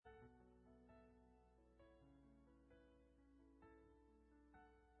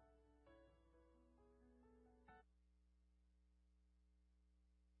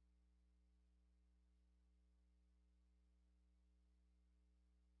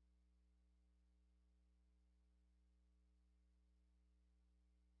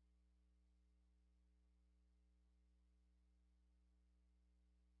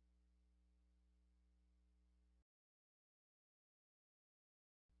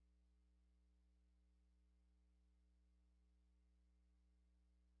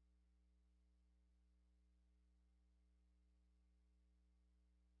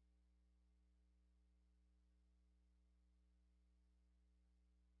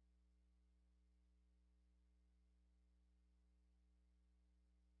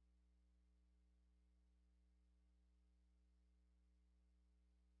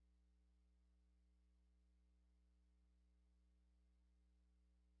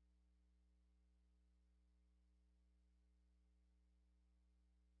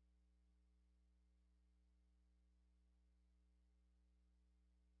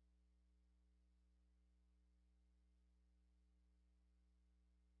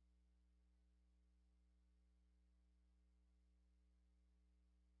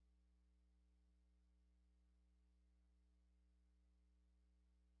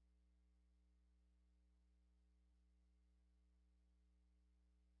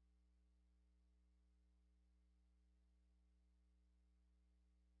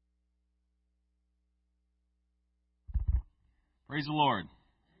Praise the Lord.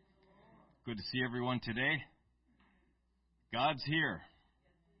 Good to see everyone today. God's here.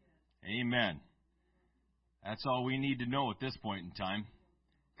 Amen. That's all we need to know at this point in time.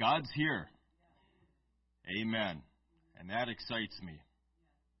 God's here. Amen. And that excites me.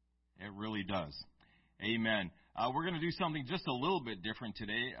 It really does. Amen. We're going to do something just a little bit different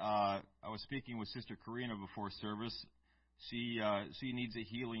today. I was speaking with Sister Karina before service. She needs a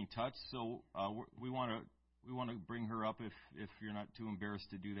healing touch, so we want to bring her up if you're not too embarrassed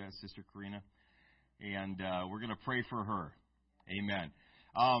to do that, Sister Karina. And we're going to pray for her. Amen.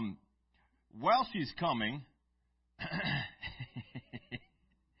 While she's coming,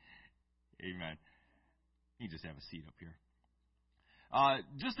 amen. You just have a seat up here.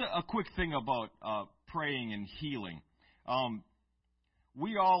 Just a quick thing about praying and healing.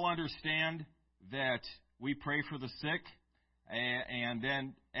 We all understand that we pray for the sick, and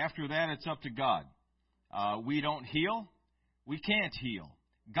then after that it's up to God. We don't heal. We can't heal.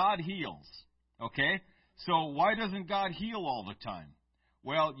 God heals. Okay? So why doesn't God heal all the time?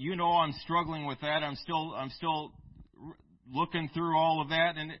 Well, you know I'm struggling with that. I'm still looking through all of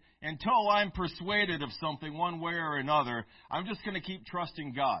that, and until I'm persuaded of something one way or another, I'm just going to keep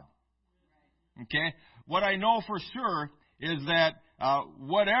trusting God. Okay? What I know for sure is that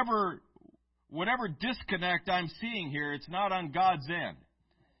whatever disconnect I'm seeing here, it's not on God's end.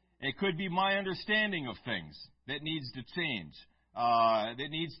 It could be my understanding of things that needs to change, that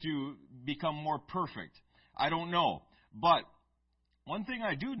needs to become more perfect. I don't know. But one thing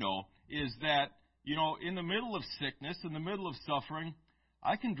I do know is that, in the middle of sickness, in the middle of suffering,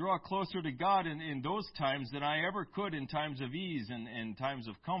 I can draw closer to God in those times than I ever could in times of ease and in times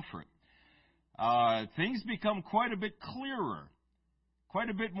of comfort. Things become quite a bit clearer, quite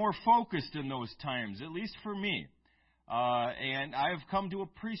a bit more focused in those times, at least for me. And I've come to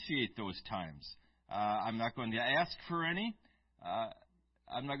appreciate those times. I'm not going to ask for any.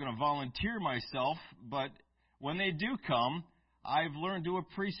 I'm not going to volunteer myself, but when they do come, I've learned to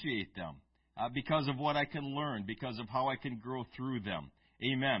appreciate them because of what I can learn, because of how I can grow through them.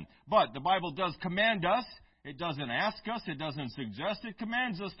 Amen. But the Bible does command us. It doesn't ask us. It doesn't suggest. It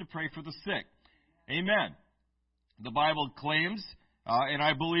commands us to pray for the sick. Amen. The Bible claims, and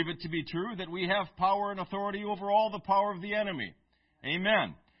I believe it to be true, that we have power and authority over all the power of the enemy.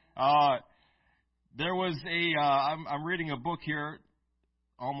 Amen. There was I'm reading a book here,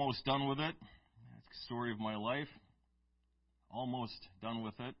 almost done with it. That's the story of my life. Almost done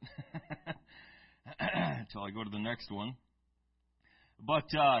with it. Until I go to the next one. But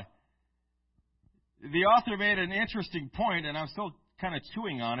the author made an interesting point, and I'm still kind of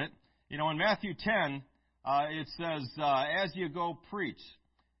chewing on it. In Matthew 10, it says, as you go, preach,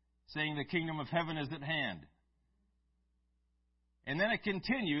 saying the kingdom of heaven is at hand. And then it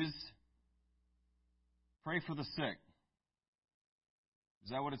continues, pray for the sick.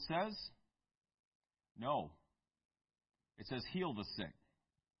 Is that what it says? No. It says heal the sick.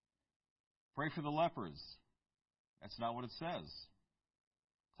 Pray for the lepers. That's not what it says.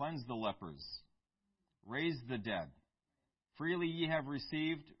 Cleanse the lepers. Raise the dead. Freely ye have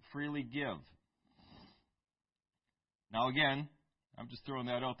received, freely give. Now again, I'm just throwing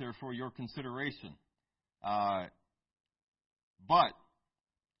that out there for your consideration. But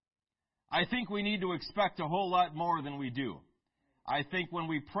I think we need to expect a whole lot more than we do. I think when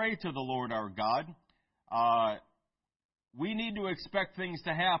we pray to the Lord our God, we need to expect things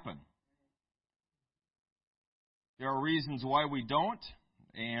to happen. There are reasons why we don't,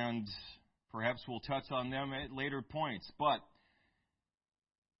 and perhaps we'll touch on them at later points. But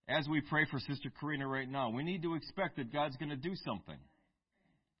as we pray for Sister Karina right now, we need to expect that God's going to do something.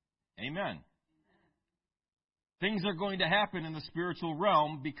 Amen. Things are going to happen in the spiritual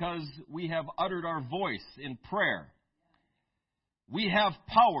realm because we have uttered our voice in prayer. We have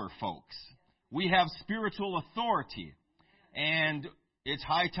power, folks. We have spiritual authority. And it's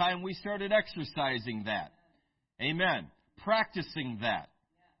high time we started exercising that. Amen. Practicing that.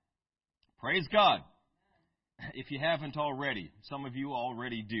 Praise God. If you haven't already, some of you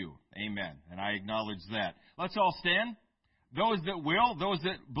already do. Amen. And I acknowledge that. Let's all stand. Those that will, those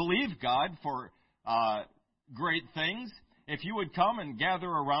that believe God for great things, if you would come and gather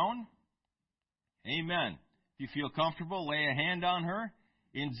around. Amen. If you feel comfortable, lay a hand on her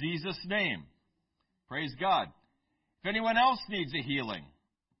in Jesus' name. Praise God. If anyone else needs a healing,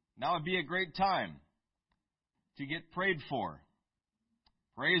 now would be a great time to get prayed for.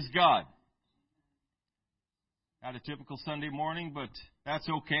 Praise God. Not a typical Sunday morning, but that's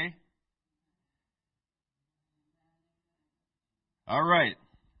okay. All right.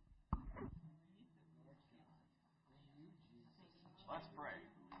 Let's pray.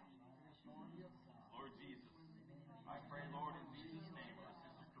 Lord Jesus, I pray, Lord, in Jesus'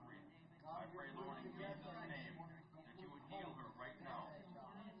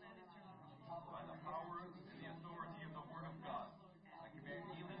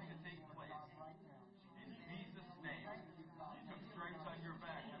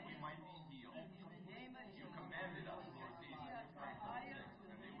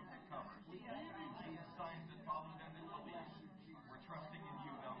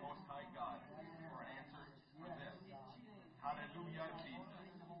 Hallelujah, Jesus.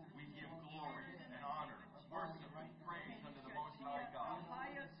 We give glory and honor, worship, and praise unto the Most High God.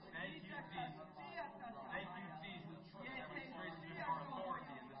 Thank you, Jesus. Thank you, Jesus, for the demonstration of your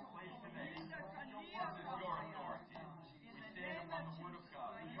authority in this place today. This is your authority. We stand upon the Word of God,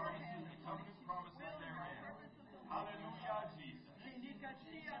 the promises, the covenant promises therein. Hallelujah, Jesus.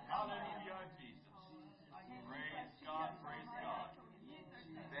 Hallelujah, Jesus. Praise God, praise God.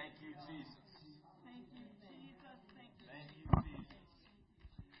 Thank you, Jesus. Thank you, Jesus.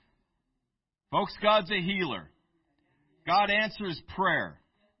 Folks, God's a healer. God answers prayer.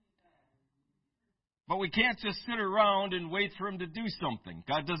 But we can't just sit around and wait for Him to do something.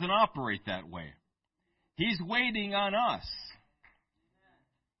 God doesn't operate that way. He's waiting on us.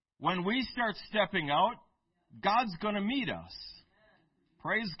 When we start stepping out, God's going to meet us.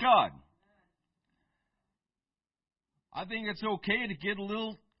 Praise God. I think it's okay to get a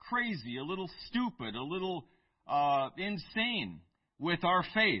little crazy, a little stupid, a little insane with our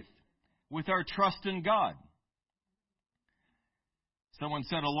faith, with our trust in God. Someone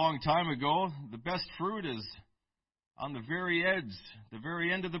said a long time ago, the best fruit is on the very edge, the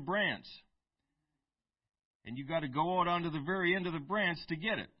very end of the branch. And you got to go out onto the very end of the branch to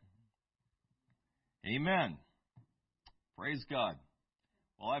get it. Amen. Praise God.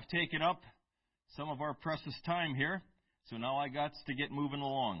 Well, I've taken up some of our precious time here, so now I got to get moving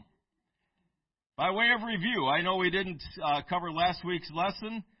along. By way of review, I know we didn't cover last week's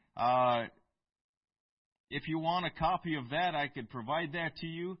lesson. If you want a copy of that, I could provide that to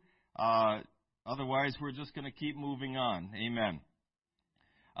you. Otherwise, we're just going to keep moving on. Amen.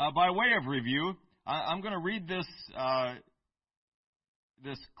 By way of review, I'm going to read this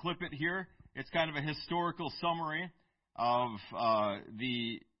clip it here. It's kind of a historical summary of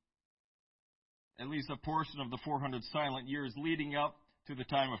at least a portion of the 400 silent years leading up to the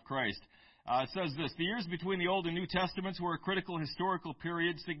time of Christ. It says this: the years between the Old and New Testaments were a critical historical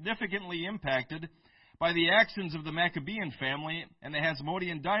period significantly impacted by the actions of the Maccabean family and the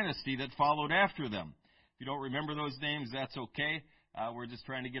Hasmonean dynasty that followed after them. If you don't remember those names, that's okay. We're just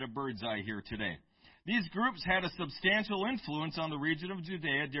trying to get a bird's eye here today. These groups had a substantial influence on the region of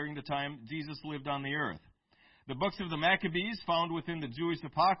Judea during the time Jesus lived on the earth. The books of the Maccabees, found within the Jewish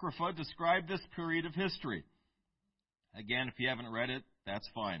Apocrypha, describe this period of history. Again, if you haven't read it, that's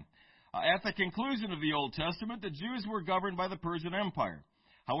fine. At the conclusion of the Old Testament, the Jews were governed by the Persian Empire.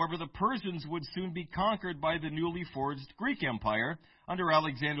 However, the Persians would soon be conquered by the newly forged Greek Empire under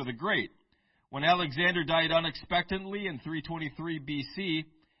Alexander the Great. When Alexander died unexpectedly in 323 BC,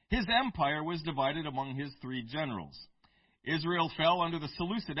 his empire was divided among his three generals. Israel fell under the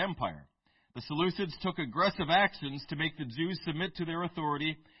Seleucid Empire. The Seleucids took aggressive actions to make the Jews submit to their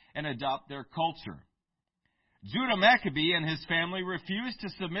authority and adopt their culture. Judah Maccabee and his family refused to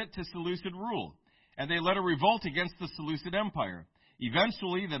submit to Seleucid rule, and they led a revolt against the Seleucid Empire.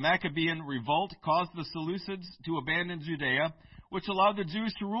 Eventually, the Maccabean revolt caused the Seleucids to abandon Judea, which allowed the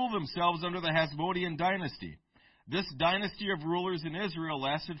Jews to rule themselves under the Hasmonean dynasty. This dynasty of rulers in Israel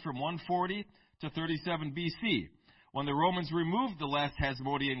lasted from 140 to 37 BC, when the Romans removed the last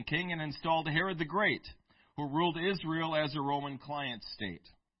Hasmonean king and installed Herod the Great, who ruled Israel as a Roman client state.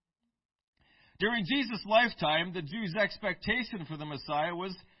 During Jesus' lifetime, the Jews' expectation for the Messiah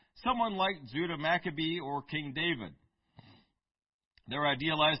was someone like Judah Maccabee or King David. Their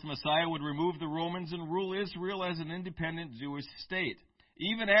idealized Messiah would remove the Romans and rule Israel as an independent Jewish state.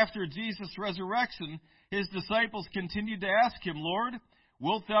 Even after Jesus' resurrection, his disciples continued to ask him, "Lord,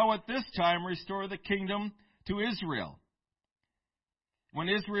 wilt thou at this time restore the kingdom to Israel?" When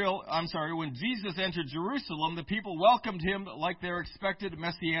Jesus entered Jerusalem, the people welcomed him like their expected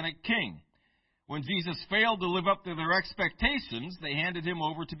messianic king. When Jesus failed to live up to their expectations, they handed him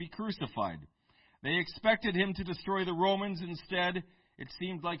over to be crucified. They expected him to destroy the Romans. Instead, it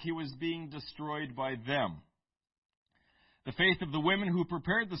seemed like he was being destroyed by them. The faith of the women who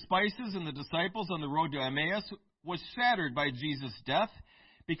prepared the spices and the disciples on the road to Emmaus was shattered by Jesus' death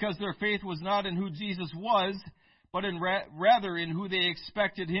because their faith was not in who Jesus was, but rather in who they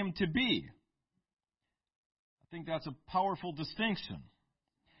expected him to be. I think that's a powerful distinction.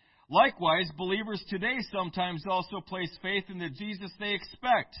 Likewise, believers today sometimes also place faith in the Jesus they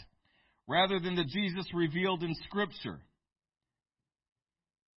expect, rather than the Jesus revealed in Scripture.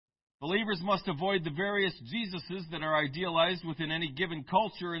 Believers must avoid the various Jesuses that are idealized within any given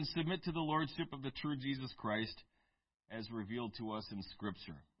culture and submit to the lordship of the true Jesus Christ as revealed to us in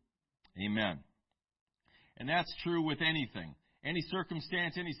Scripture. Amen. And that's true with anything. Any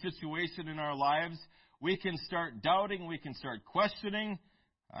circumstance, any situation in our lives, we can start doubting, we can start questioning.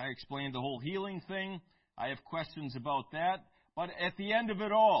 I explained the whole healing thing. I have questions about that. But at the end of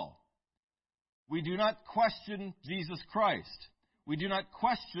it all, we do not question Jesus Christ. We do not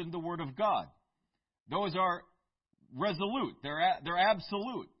question the Word of God. Those are resolute. They're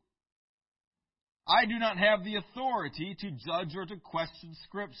absolute. I do not have the authority to judge or to question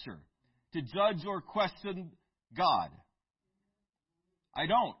Scripture, to judge or question God. I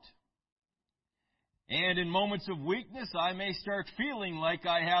don't. And in moments of weakness, I may start feeling like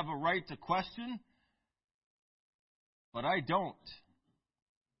I have a right to question, but I don't.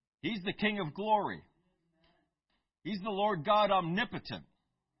 He's the King of glory. He's the Lord God omnipotent.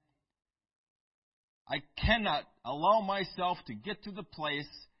 I cannot allow myself to get to the place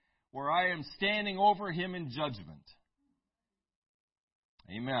where I am standing over Him in judgment.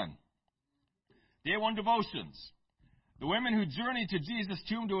 Amen. Day 1 devotions. The women who journeyed to Jesus'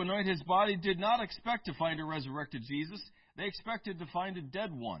 tomb to anoint His body did not expect to find a resurrected Jesus. They expected to find a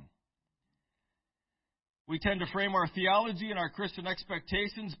dead one. We tend to frame our theology and our Christian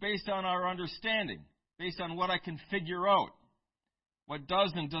expectations based on our understanding, based on what I can figure out, what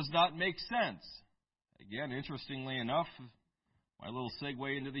does and does not make sense. Again, interestingly enough, my little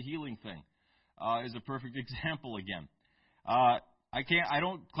segue into the healing thing is a perfect example again. I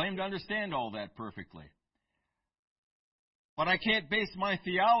don't claim to understand all that perfectly. But I can't base my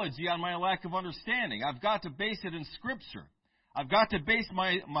theology on my lack of understanding. I've got to base it in Scripture. I've got to base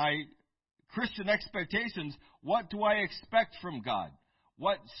my Christian expectations. What do I expect from God?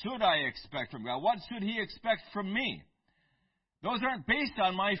 What should I expect from God? What should He expect from me? Those aren't based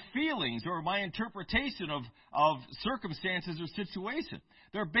on my feelings or my interpretation of circumstances or situation.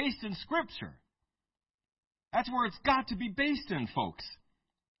 They're based in Scripture. That's where it's got to be based in, folks.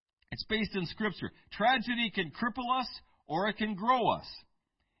 It's based in Scripture. Tragedy can cripple us or it can grow us.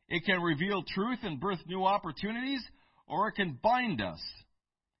 It can reveal truth and birth new opportunities, or it can bind us.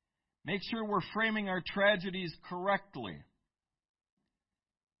 Make sure we're framing our tragedies correctly.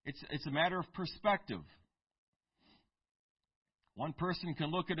 It's a matter of perspective. One person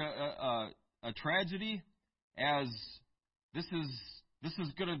can look at a tragedy as this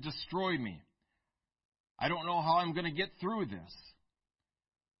is going to destroy me. I don't know how I'm going to get through this.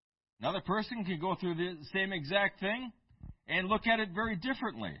 Another person can go through the same exact thing and look at it very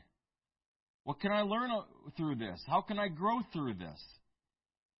differently. What can I learn through this? How can I grow through this?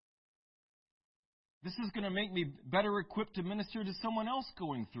 This is going to make me better equipped to minister to someone else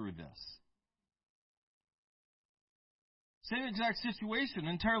going through this. Same exact situation,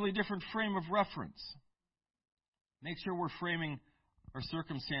 entirely different frame of reference. Make sure we're framing our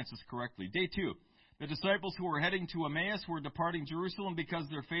circumstances correctly. Day 2. The disciples who were heading to Emmaus were departing Jerusalem because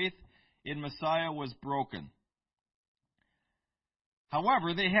their faith in Messiah was broken.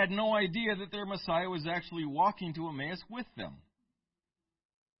 However, they had no idea that their Messiah was actually walking to Emmaus with them.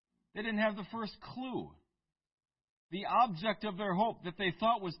 They didn't have the first clue. The object of their hope that they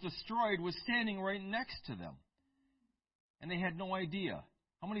thought was destroyed was standing right next to them. And they had no idea.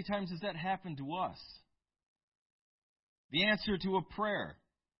 How many times has that happened to us? The answer to a prayer,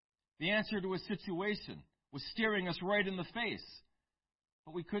 the answer to a situation was staring us right in the face,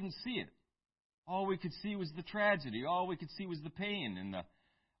 but we couldn't see it. All we could see was the tragedy. All we could see was the pain and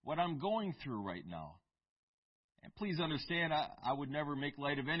what I'm going through right now. And please understand, I would never make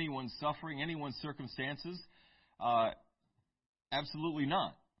light of anyone's suffering, anyone's circumstances. Absolutely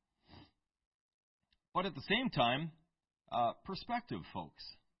not. But at the same time, perspective, folks.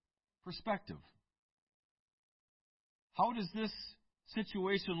 Perspective. How does this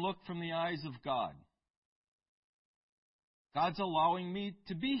situation look from the eyes of God? God's allowing me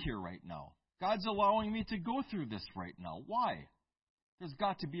to be here right now. God's allowing me to go through this right now. Why? There's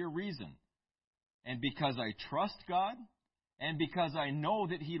got to be a reason. And because I trust God, and because I know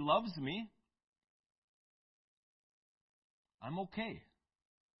that He loves me, I'm okay.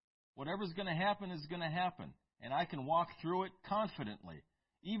 Whatever's going to happen is going to happen. And I can walk through it confidently,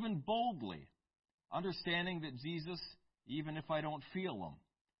 even boldly, understanding that Jesus, even if I don't feel Him,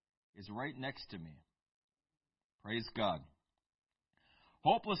 is right next to me. Praise God.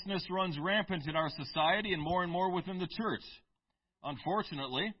 Hopelessness runs rampant in our society and more within the church,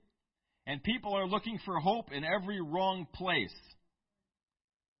 unfortunately. And people are looking for hope in every wrong place.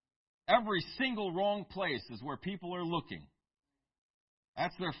 Every single wrong place is where people are looking.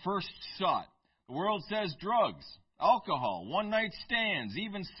 That's their first shot. The world says drugs, alcohol, one-night stands,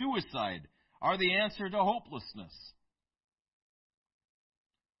 even suicide are the answer to hopelessness.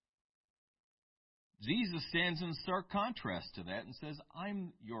 Jesus stands in stark contrast to that and says,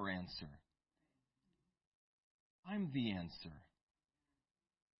 I'm your answer. I'm the answer.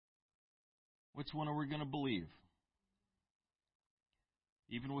 Which one are we going to believe?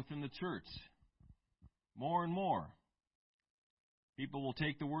 Even within the church, more and more, people will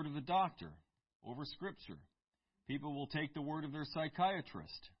take the word of the doctor over Scripture. People will take the word of their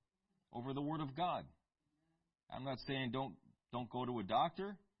psychiatrist over the word of God. I'm not saying don't go to a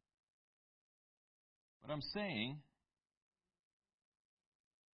doctor, but I'm saying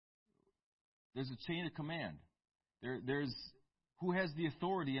there's a chain of command. There's who has the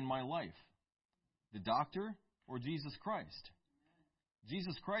authority in my life? The doctor or Jesus Christ?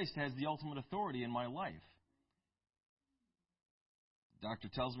 Jesus Christ has the ultimate authority in my life. The doctor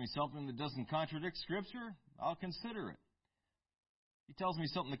tells me something that doesn't contradict Scripture, I'll consider it. He tells me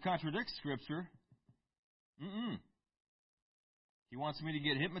something that contradicts Scripture, He wants me to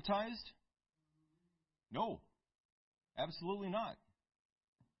get hypnotized? No, absolutely not.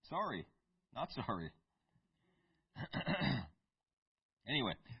 Sorry, not sorry.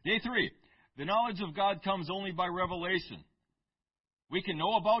 Anyway, day 3. The knowledge of God comes only by revelation. We can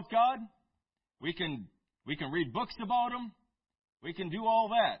know about God. We can read books about Him. We can do all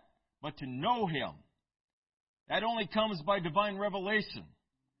that. But to know Him, that only comes by divine revelation.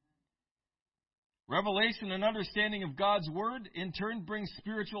 Revelation and understanding of God's Word, in turn, brings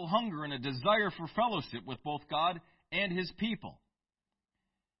spiritual hunger and a desire for fellowship with both God and His people.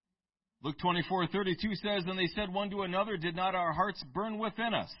 Luke 24:32 says, "And they said one to another, did not our hearts burn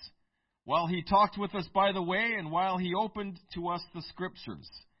within us, while He talked with us by the way, and while He opened to us the Scriptures?"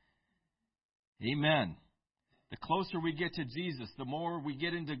 Amen. The closer we get to Jesus, the more we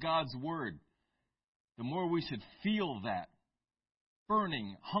get into God's Word, the more we should feel that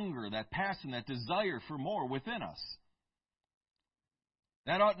burning hunger, that passion, that desire for more within us.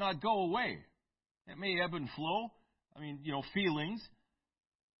 That ought not go away. It may ebb and flow. Feelings.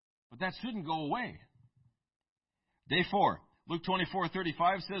 But that shouldn't go away. Day 4. Luke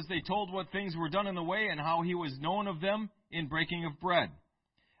 24:35 says, "They told what things were done in the way and how He was known of them in breaking of bread."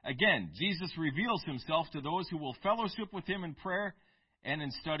 Again, Jesus reveals Himself to those who will fellowship with Him in prayer and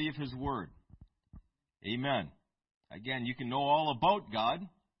in study of His Word. Amen. Again, you can know all about God,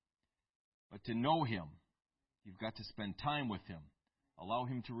 but to know Him, you've got to spend time with Him. Allow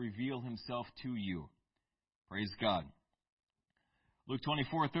Him to reveal Himself to you. Praise God. Luke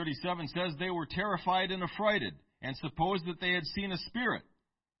 24:37 says, "They were terrified and affrighted, and supposed that they had seen a spirit."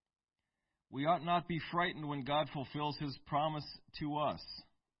 We ought not be frightened when God fulfills His promise to us.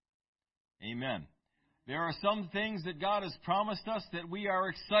 Amen. There are some things that God has promised us that we are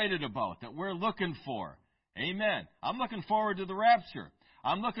excited about, that we're looking for. Amen. I'm looking forward to the rapture.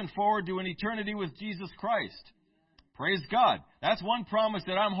 I'm looking forward to an eternity with Jesus Christ. Praise God. That's one promise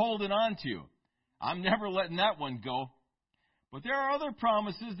that I'm holding on to. I'm never letting that one go. But there are other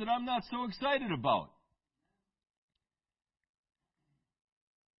promises that I'm not so excited about.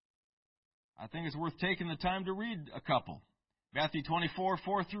 I think it's worth taking the time to read a couple. Matthew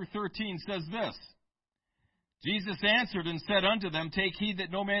 24:4-13 says this, "Jesus answered and said unto them, Take heed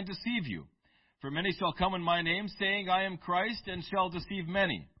that no man deceive you. For many shall come in my name, saying, I am Christ, and shall deceive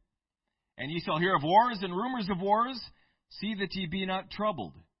many. And ye shall hear of wars and rumors of wars. See that ye be not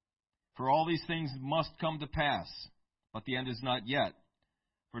troubled. For all these things must come to pass, but the end is not yet.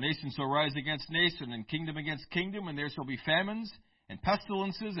 For nation shall rise against nation, and kingdom against kingdom, and there shall be famines, and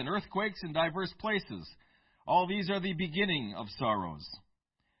pestilences, and earthquakes in divers places. All these are the beginning of sorrows.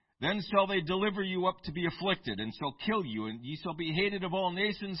 Then shall they deliver you up to be afflicted, and shall kill you, and ye shall be hated of all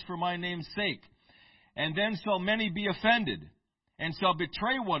nations for my name's sake. And then shall many be offended, and shall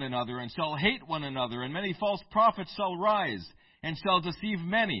betray one another, and shall hate one another, and many false prophets shall rise, and shall deceive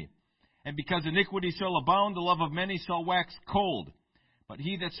many. And because iniquity shall abound, the love of many shall wax cold. But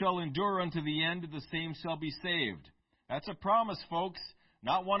he that shall endure unto the end, the same shall be saved." That's a promise, folks,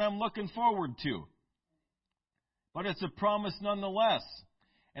 not one I'm looking forward to. But it's a promise nonetheless.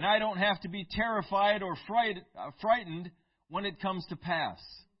 And I don't have to be terrified or frightened when it comes to pass.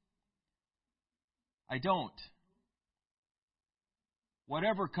 I don't.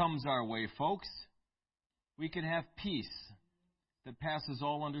 Whatever comes our way, folks, we can have peace that passes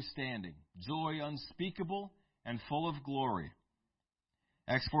all understanding, joy unspeakable and full of glory.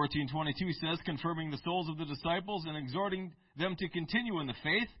 Acts 14:22 says, confirming the souls of the disciples and exhorting them to continue in the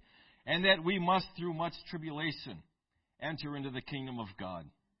faith, and that we must, through much tribulation, enter into the kingdom of God.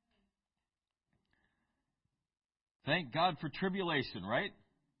 Thank God for tribulation, right?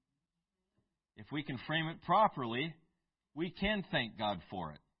 If we can frame it properly, we can thank God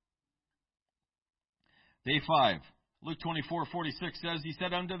for it. Day 5. Luke 24:46 says, "He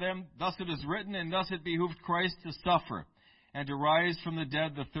said unto them, Thus it is written, and thus it behooved Christ to suffer, and to rise from the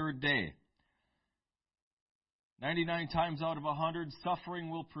dead the third day." 99 times out of 100, suffering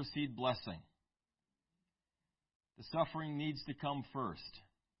will precede blessing. The suffering needs to come first.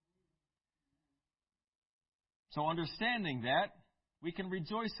 So understanding that, we can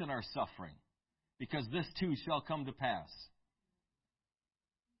rejoice in our suffering, because this too shall come to pass.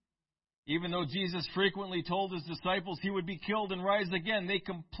 Even though Jesus frequently told his disciples he would be killed and rise again, they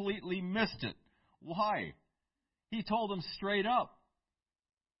completely missed it. Why? He told them straight up,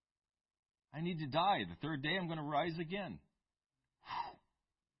 I need to die. The third day I'm going to rise again.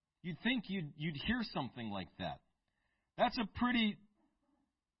 You'd think you'd hear something like that. That's a pretty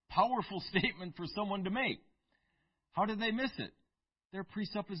powerful statement for someone to make. How did they miss it? Their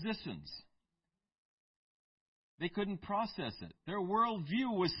presuppositions. They couldn't process it. Their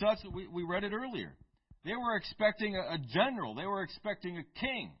worldview was such that we read it earlier. They were expecting a general. They were expecting a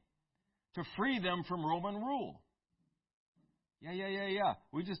king to free them from Roman rule. Yeah.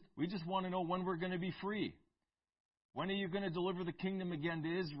 We just want to know when we're going to be free. When are you going to deliver the kingdom again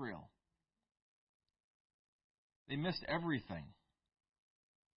to Israel? They missed everything.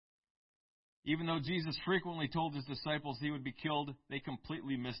 Even though Jesus frequently told his disciples he would be killed, they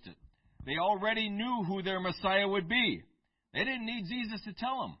completely missed it. They already knew who their Messiah would be. They didn't need Jesus to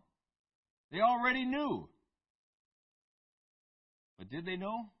tell them. They already knew. But did they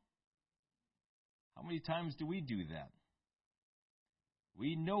know? How many times do we do that?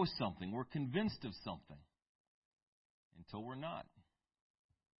 We know something. We're convinced of something. Until we're not.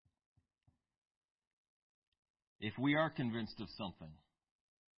 If we are convinced of something,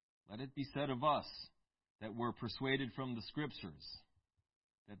 let it be said of us that we're persuaded from the Scriptures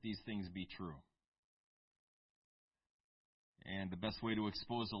that these things be true. And the best way to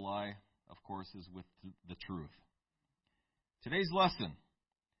expose a lie, of course, is with the truth. Today's lesson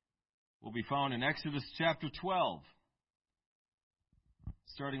will be found in Exodus chapter 12,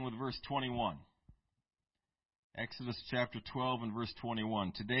 starting with verse 21. Exodus chapter 12 and verse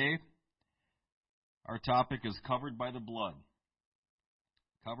 21. Today, our topic is covered by the blood.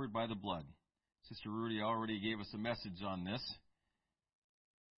 Covered by the blood. Sister Rudy already gave us a message on this.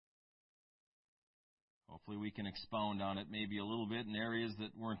 Hopefully we can expound on it maybe a little bit in areas that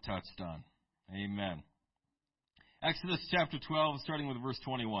weren't touched on. Amen. Exodus chapter 12, starting with verse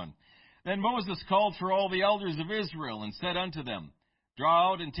 21. Then Moses called for all the elders of Israel and said unto them,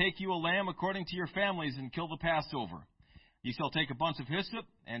 Draw out and take you a lamb according to your families and kill the Passover. Ye shall take a bunch of hyssop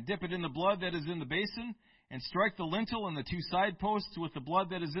and dip it in the blood that is in the basin and strike the lintel and the two side posts with the blood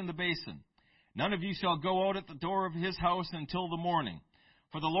that is in the basin. None of you shall go out at the door of his house until the morning.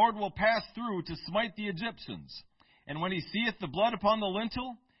 For the Lord will pass through to smite the Egyptians. And when he seeth the blood upon the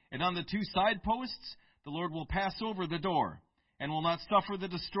lintel and on the two side posts, the Lord will pass over the door and will not suffer the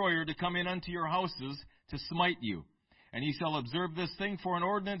destroyer to come in unto your houses to smite you. And ye shall observe this thing for an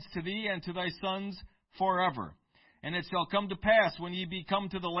ordinance to thee and to thy sons forever. And it shall come to pass, when ye be come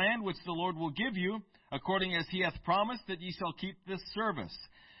to the land which the Lord will give you, according as he hath promised, that ye shall keep this service.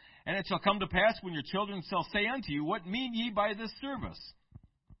 And it shall come to pass, when your children shall say unto you, What mean ye by this service?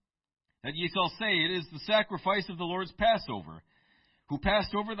 That ye shall say, It is the sacrifice of the Lord's Passover, who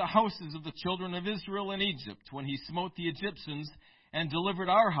passed over the houses of the children of Israel in Egypt, when he smote the Egyptians and delivered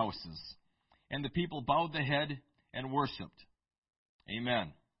our houses. And the people bowed the head and worshipped.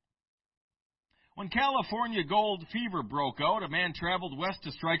 Amen. When California gold fever broke out, a man traveled west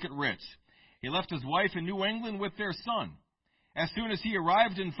to strike it rich. He left his wife in New England with their son. As soon as he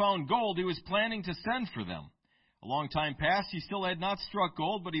arrived and found gold, he was planning to send for them. A long time passed, he still had not struck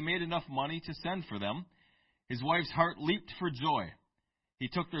gold, but he made enough money to send for them. His wife's heart leaped for joy. She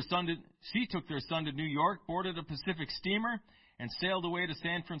took their son to New York, boarded a Pacific steamer, and sailed away to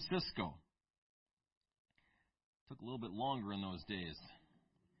San Francisco. Took a little bit longer in those days.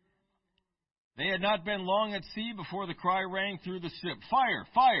 They had not been long at sea before the cry rang through the ship, Fire!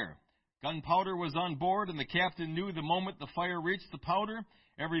 Fire! Gunpowder was on board, and the captain knew the moment the fire reached the powder,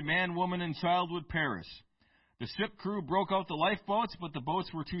 every man, woman, and child would perish. The ship crew broke out the lifeboats, but the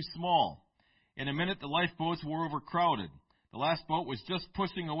boats were too small. In a minute, the lifeboats were overcrowded. The last boat was just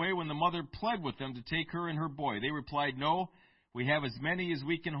pushing away when the mother pled with them to take her and her boy. They replied, No, we have as many as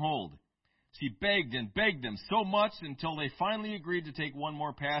we can hold. She begged and begged them so much until they finally agreed to take one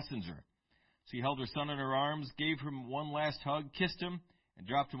more passenger. She held her son in her arms, gave him one last hug, kissed him, and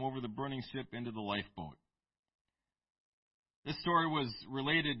dropped him over the burning ship into the lifeboat. This story was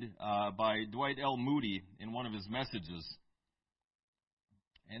related by Dwight L. Moody in one of his messages.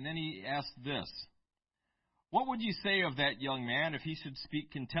 And then he asked this, What would you say of that young man if he should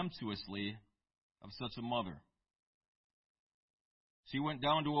speak contemptuously of such a mother? She went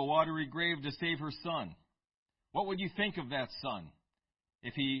down to a watery grave to save her son. What would you think of that son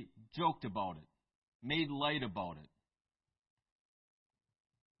if he joked about it, made light about it?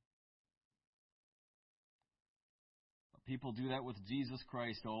 But people do that with Jesus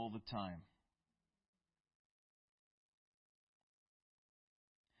Christ all the time.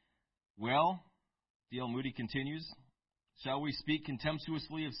 Well, D.L. Moody continues, shall we speak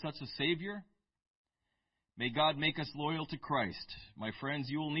contemptuously of such a Savior? May God make us loyal to Christ. My friends,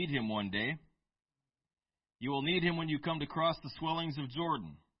 you will need Him one day. You will need Him when you come to cross the swellings of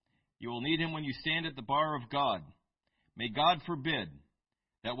Jordan. You will need Him when you stand at the bar of God. May God forbid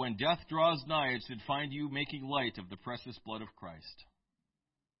that when death draws nigh, it should find you making light of the precious blood of Christ.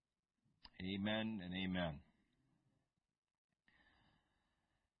 Amen and amen.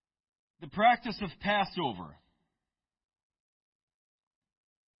 The practice of Passover.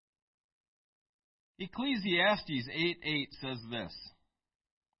 Ecclesiastes 8:8 says this,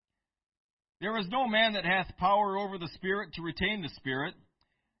 there is no man that hath power over the Spirit to retain the Spirit,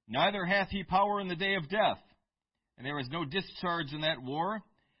 neither hath he power in the day of death. And there is no discharge in that war,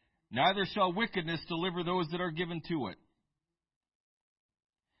 neither shall wickedness deliver those that are given to it.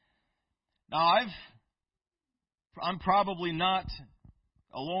 Now, I'm probably not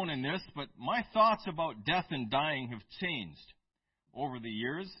alone in this, but my thoughts about death and dying have changed over the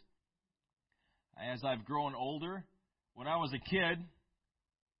years. As I've grown older, when I was a kid,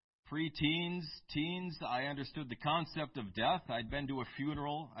 pre-teens, teens, I understood the concept of death. I'd been to a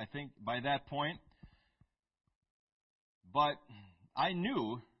funeral, I think, by that point. But I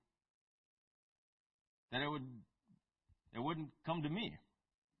knew that it wouldn't come to me.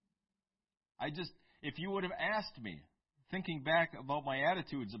 If you would have asked me, thinking back about my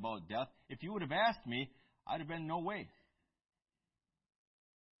attitudes about death, if you would have asked me, I'd have been no way.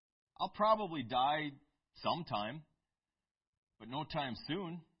 I'll probably die sometime, but no time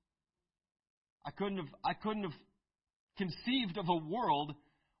soon. I couldn't have conceived of a world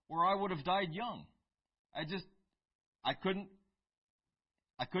where I would have died young. I couldn't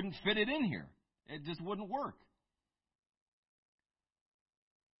fit it in here. It just wouldn't work.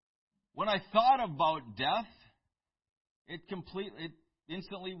 When I thought about death, it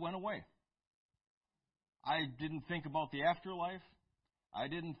instantly went away. I didn't think about the afterlife. I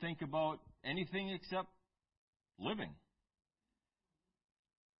didn't think about anything except living.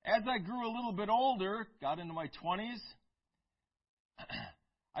 As I grew a little bit older, got into my 20s,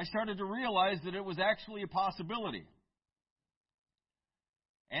 I started to realize that it was actually a possibility.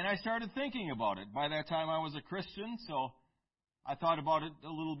 And I started thinking about it. By that time I was a Christian, so I thought about it a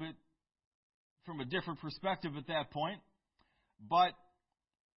little bit from a different perspective at that point. But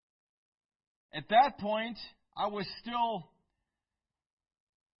at that point, I was still,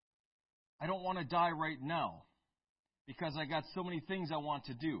 I don't want to die right now because I got so many things I want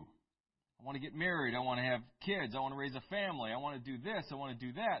to do. I want to get married. I want to have kids. I want to raise a family. I want to do this. I want to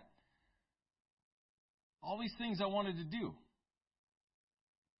do that. All these things I wanted to do.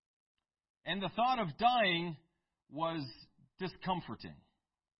 And the thought of dying was discomforting.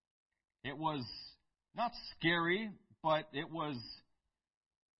 It was not scary, but it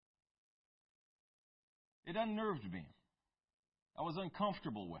unnerved me. I was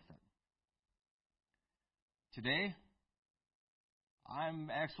uncomfortable with it. Today, I'm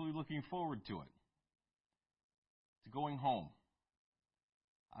actually looking forward to it. To going home.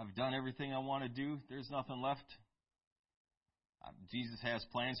 I've done everything I want to do. There's nothing left. Jesus has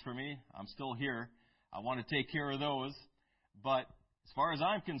plans for me. I'm still here. I want to take care of those. But as far as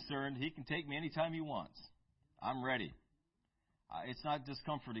I'm concerned, He can take me anytime He wants. I'm ready. It's not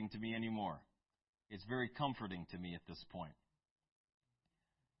discomforting to me anymore. It's very comforting to me at this point.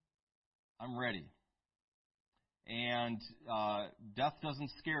 I'm ready. And death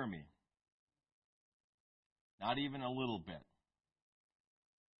doesn't scare me. Not even a little bit.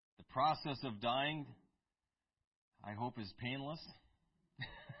 The process of dying, I hope, is painless.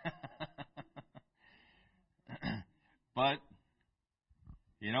 But,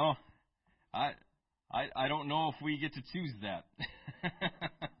 I don't know if we get to choose that.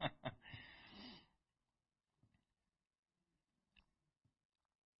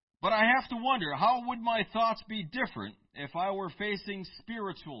 But I have to wonder, how would my thoughts be different if I were facing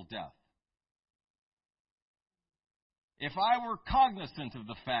spiritual death? If I were cognizant of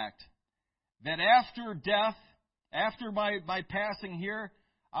the fact that after death, after my passing here,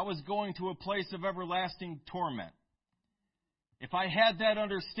 I was going to a place of everlasting torment. If I had that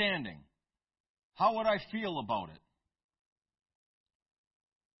understanding, how would I feel about it?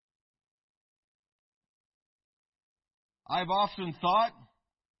 I've often thought,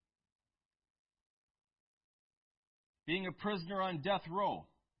 being a prisoner on death row,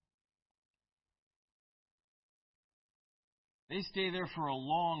 they stay there for a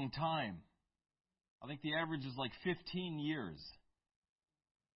long time. I think the average is like 15 years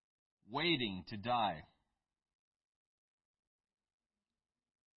waiting to die.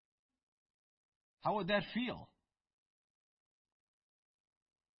 How would that feel?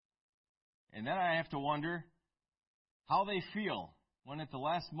 And then I have to wonder how they feel when at the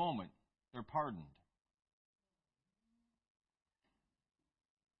last moment they're pardoned.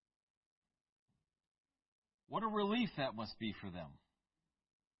 What a relief that must be for them.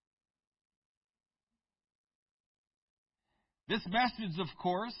 This message, of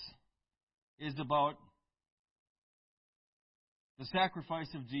course, is about the sacrifice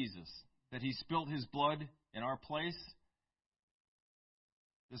of Jesus, that He spilt His blood in our place.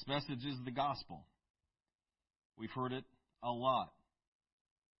 This message is the gospel. We've heard it a lot.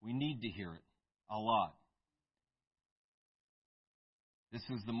 We need to hear it a lot. This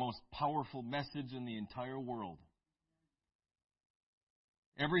is the most powerful message in the entire world.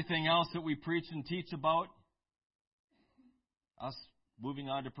 Everything else that we preach and teach about, us moving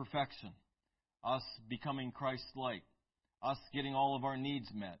on to perfection, us becoming Christ-like, us getting all of our needs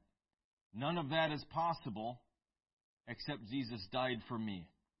met, none of that is possible except Jesus died for me.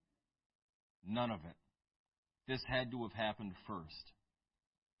 None of it. This had to have happened first.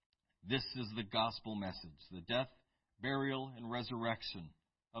 This is the gospel message, the death, burial, and resurrection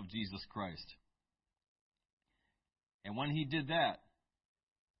of Jesus Christ. And when He did that,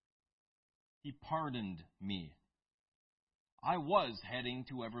 He pardoned me. I was heading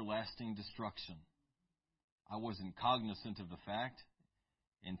to everlasting destruction. I wasn't cognizant of the fact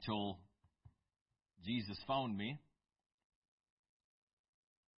until Jesus found me.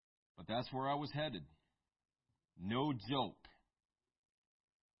 But that's where I was headed. No joke.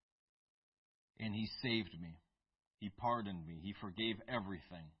 And He saved me. He pardoned me. He forgave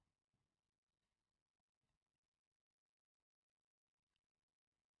everything.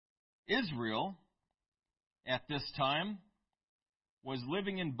 Israel, at this time, was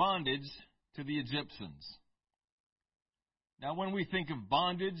living in bondage to the Egyptians. Now, when we think of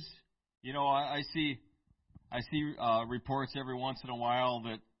bondage, I see reports every once in a while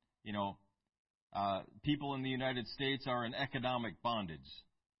that, people in the United States are in economic bondage.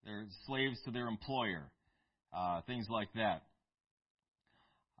 They're slaves to their employer, things like that.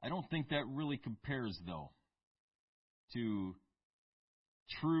 I don't think that really compares, though, to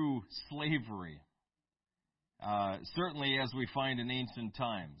true slavery. Certainly as we find in ancient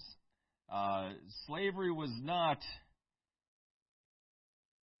times. Slavery was not,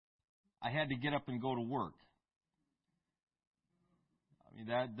 I had to get up and go to work. I mean,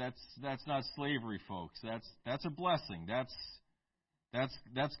 that's not slavery, folks. That's a blessing. That's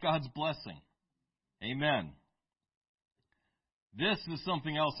God's blessing. Amen. This is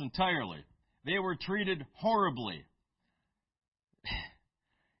something else entirely. They were treated horribly.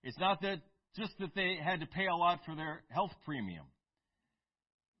 It's not that just that they had to pay a lot for their health premium.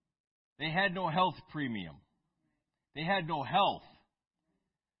 They had no health premium. They had no health.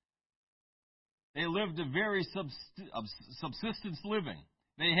 They lived a very subsistence living.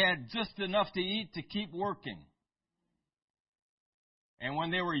 They had just enough to eat to keep working. And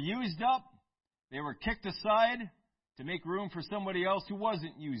when they were used up, they were kicked aside to make room for somebody else who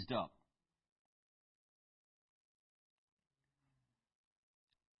wasn't used up.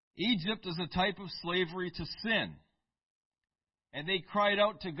 Egypt is a type of slavery to sin. And they cried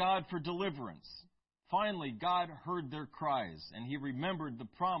out to God for deliverance. Finally, God heard their cries, and He remembered the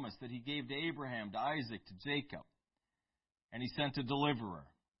promise that He gave to Abraham, to Isaac, to Jacob. And He sent a deliverer.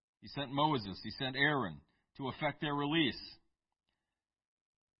 He sent Moses. He sent Aaron to effect their release.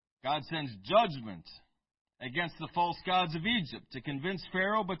 God sends judgment against the false gods of Egypt to convince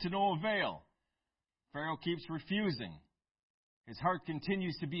Pharaoh, but to no avail. Pharaoh keeps refusing. His heart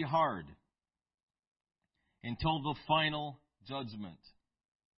continues to be hard until the final judgment,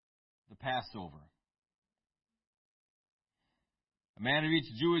 the Passover. A man of each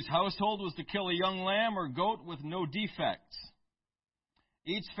Jewish household was to kill a young lamb or goat with no defects.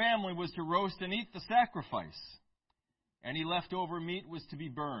 Each family was to roast and eat the sacrifice. Any leftover meat was to be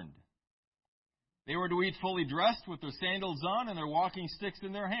burned. They were to eat fully dressed with their sandals on and their walking sticks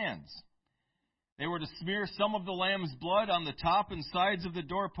in their hands. They were to smear some of the lamb's blood on the top and sides of the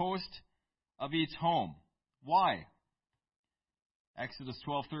doorpost of each home. Why? Exodus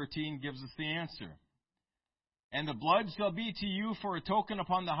 12:13 gives us the answer. And the blood shall be to you for a token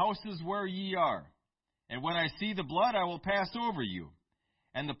upon the houses where ye are. And when I see the blood, I will pass over you.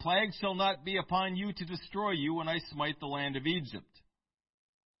 And the plague shall not be upon you to destroy you when I smite the land of Egypt.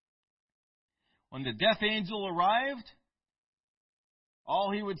 When the death angel arrived,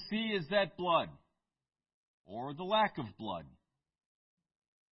 all he would see is that blood, or the lack of blood.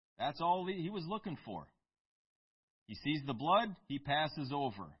 That's all he was looking for. He sees the blood, he passes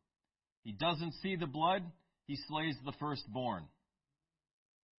over. He doesn't see the blood, he slays the firstborn.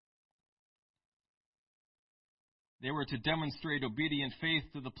 They were to demonstrate obedient faith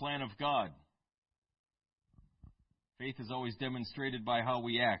to the plan of God. Faith is always demonstrated by how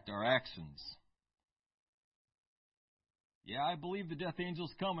we act, our actions. Yeah, I believe the death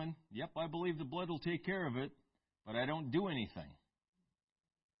angel's coming. Yep, I believe the blood will take care of it, but I don't do anything.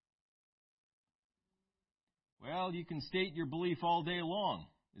 Well, you can state your belief all day long,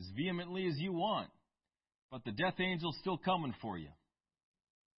 as vehemently as you want, but the death angel's still coming for you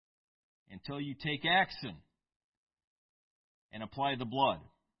until you take action and apply the blood.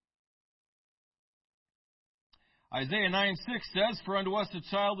 Isaiah 9:6 says, "For unto us a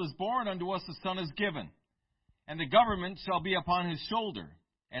child is born, unto us a son is given, and the government shall be upon his shoulder,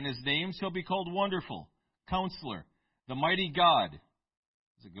 and his name shall be called Wonderful, Counselor, the Mighty God."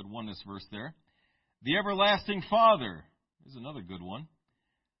 There's a good oneness verse there. "The Everlasting Father." There's another good one.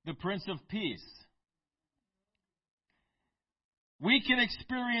 "The Prince of Peace." We can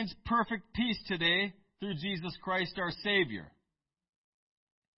experience perfect peace today through Jesus Christ our Savior.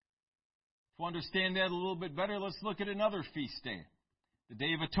 To understand that a little bit better, let's look at another feast day, the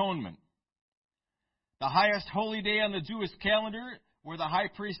Day of Atonement. The highest holy day on the Jewish calendar, where the high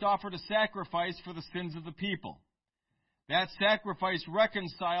priest offered a sacrifice for the sins of the people. That sacrifice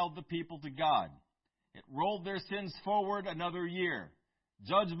reconciled the people to God. It rolled their sins forward another year.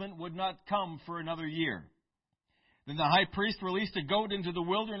 Judgment would not come for another year. Then the high priest released a goat into the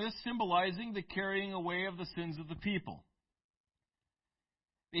wilderness, symbolizing the carrying away of the sins of the people.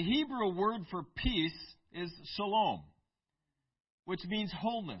 The Hebrew word for peace is shalom, which means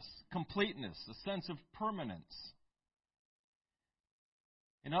wholeness, completeness, a sense of permanence.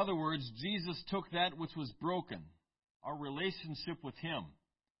 In other words, Jesus took that which was broken, our relationship with Him,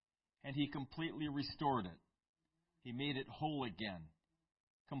 and He completely restored it. He made it whole again,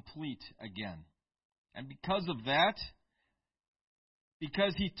 complete again. And because of that,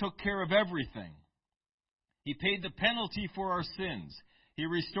 because He took care of everything, He paid the penalty for our sins. He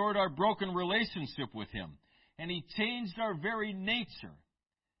restored our broken relationship with Him. And He changed our very nature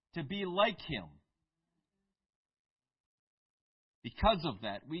to be like Him. Because of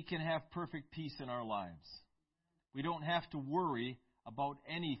that, we can have perfect peace in our lives. We don't have to worry about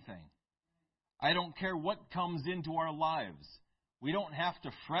anything. I don't care what comes into our lives. We don't have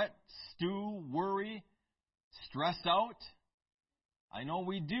to fret, stew, worry, stress out. I know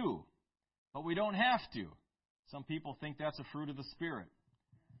we do, but we don't have to. Some people think that's a fruit of the Spirit.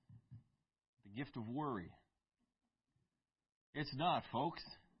 The gift of worry. It's not, folks.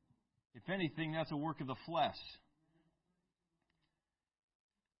 If anything, that's a work of the flesh.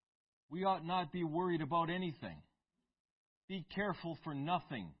 We ought not be worried about anything. Be careful for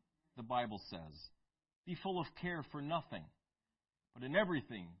nothing, the Bible says. Be full of care for nothing. But in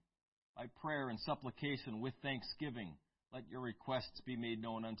everything, by prayer and supplication with thanksgiving, let your requests be made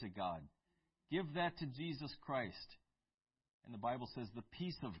known unto God. Give that to Jesus Christ. And the Bible says, the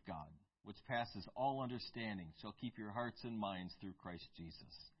peace of God, which passes all understanding, shall keep your hearts and minds through Christ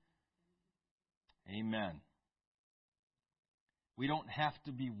Jesus. Amen. We don't have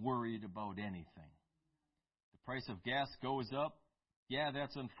to be worried about anything. The price of gas goes up. Yeah,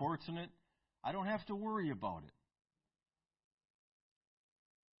 that's unfortunate. I don't have to worry about it.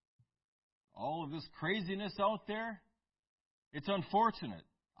 All of this craziness out there, it's unfortunate.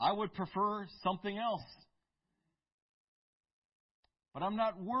 I would prefer something else. But I'm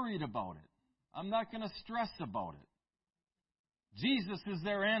not worried about it. I'm not going to stress about it. Jesus is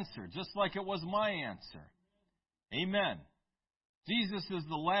their answer, just like it was my answer. Amen. Jesus is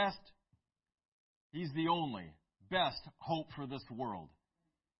the last, He's the only, best hope for this world.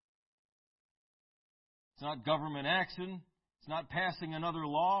 It's not government action. It's not passing another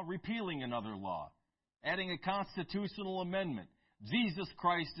law, repealing another law, adding a constitutional amendment. Jesus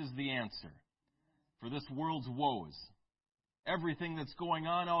Christ is the answer for this world's woes. Everything that's going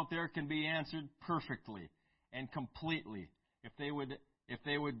on out there can be answered perfectly and completely if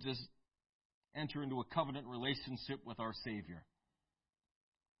they would just enter into a covenant relationship with our Savior.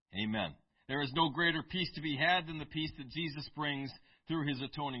 Amen. There is no greater peace to be had than the peace that Jesus brings through His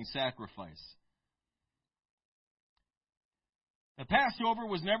atoning sacrifice. The Passover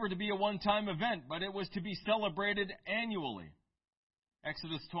was never to be a one-time event, but it was to be celebrated annually.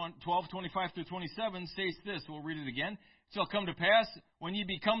 Exodus 12:25-27 states this. We'll read it again. It shall come to pass, when ye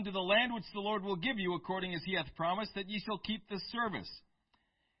be come to the land which the Lord will give you, according as He hath promised, that ye shall keep this service.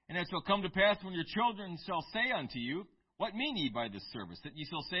 And it shall come to pass, when your children shall say unto you, What mean ye by this service? That ye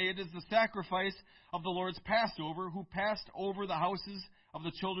shall say, It is the sacrifice of the Lord's Passover, who passed over the houses of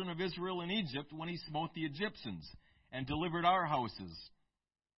the children of Israel in Egypt, when He smote the Egyptians, and delivered our houses.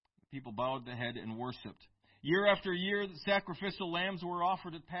 The people bowed the head and worshipped. Year after year, the sacrificial lambs were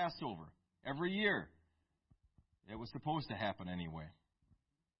offered at Passover. Every year. It was supposed to happen anyway.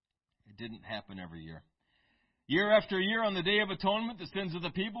 It didn't happen every year. Year after year, on the Day of Atonement, the sins of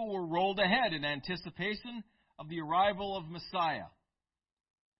the people were rolled ahead in anticipation of the arrival of Messiah.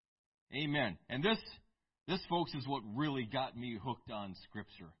 Amen. And this, folks, is what really got me hooked on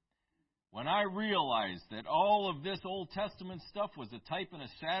Scripture. When I realized that all of this Old Testament stuff was a type and a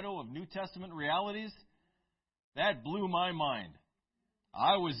shadow of New Testament realities, that blew my mind.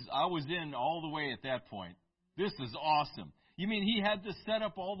 I was in all the way at that point. This is awesome. You mean he had this set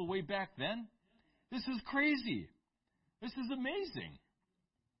up all the way back then? This is crazy. This is amazing.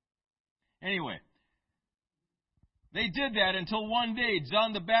 Anyway, they did that until one day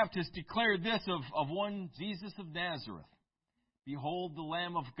John the Baptist declared this of one Jesus of Nazareth. Behold the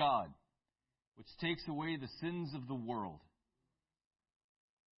Lamb of God, which takes away the sins of the world.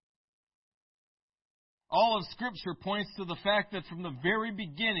 All of Scripture points to the fact that from the very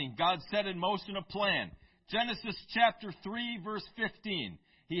beginning, God set in motion a plan. Genesis chapter 3, verse 15.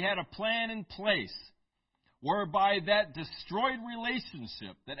 He had a plan in place whereby that destroyed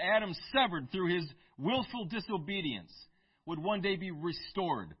relationship that Adam severed through his willful disobedience would one day be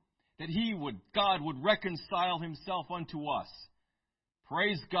restored. That God would reconcile himself unto us.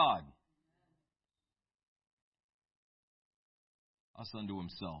 Praise God. Us unto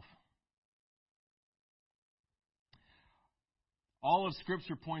himself. All of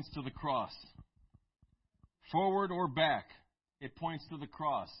Scripture points to the cross. Forward or back, it points to the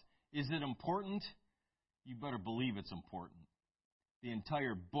cross. Is it important? You better believe it's important. The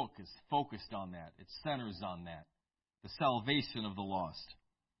entire book is focused on that. It centers on that. The salvation of the lost.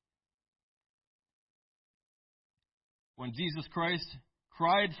 When Jesus Christ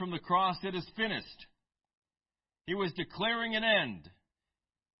cried from the cross, "It is finished," he was declaring an end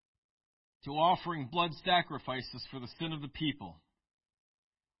to offering blood sacrifices for the sin of the people.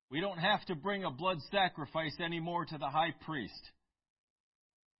 We don't have to bring a blood sacrifice anymore to the high priest.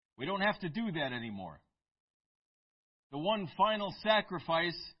 We don't have to do that anymore. The one final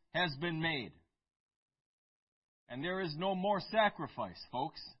sacrifice has been made. And there is no more sacrifice,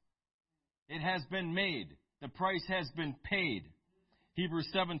 folks. It has been made. The price has been paid.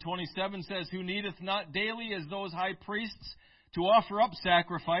 Hebrews 7:27 says, "Who needeth not daily as those high priests to offer up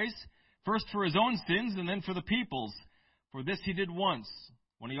sacrifice, first for his own sins and then for the people's. For this he did once,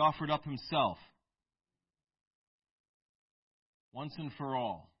 when he offered up himself." Once and for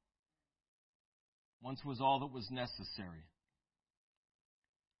all. Once was all that was necessary.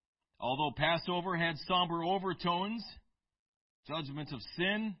 Although Passover had somber overtones, judgment of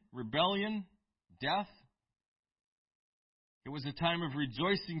sin, rebellion, death, it was a time of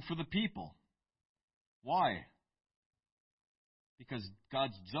rejoicing for the people. Why? Because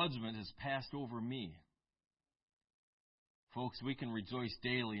God's judgment has passed over me. Folks, we can rejoice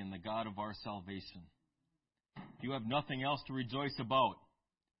daily in the God of our salvation. If you have nothing else to rejoice about,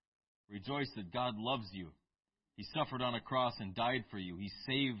 rejoice that God loves you. He suffered on a cross and died for you. He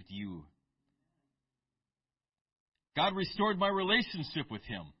saved you. God restored my relationship with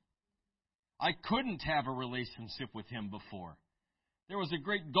Him. I couldn't have a relationship with Him before. There was a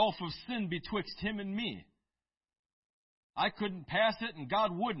great gulf of sin betwixt Him and me. I couldn't pass it and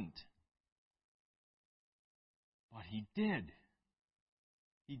God wouldn't. But He did.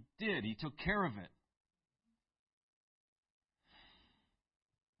 He did. He took care of it.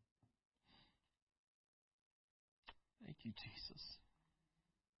 Thank you, Jesus.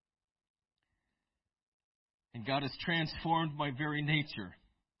 And God has transformed my very nature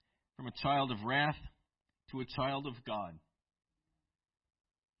from a child of wrath to a child of God.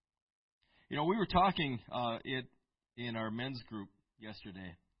 You know, we were talking in our men's group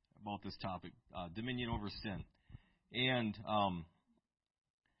yesterday about this topic, dominion over sin. And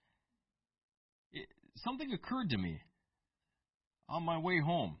something occurred to me on my way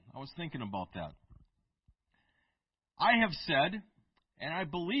home. I was thinking about that. I have said, and I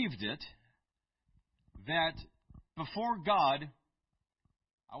believed it, that before God,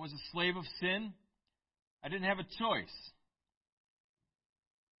 I was a slave of sin. I didn't have a choice.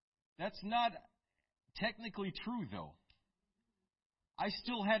 That's not technically true, though. I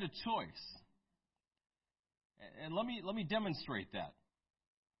still had a choice. And let me demonstrate that.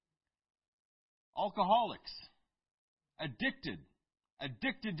 Alcoholics,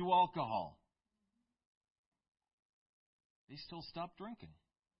 addicted to alcohol. They still stop drinking.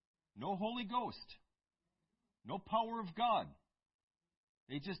 No Holy Ghost. No power of God.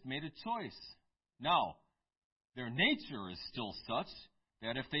 They just made a choice. Now, their nature is still such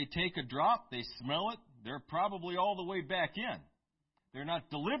that if they take a drop, they smell it, they're probably all the way back in. They're not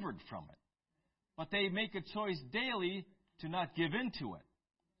delivered from it. But they make a choice daily to not give in to it.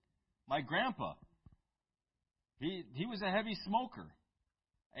 My grandpa, He was a heavy smoker.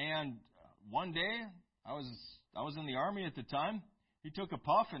 And one day, I was in the Army at the time. He took a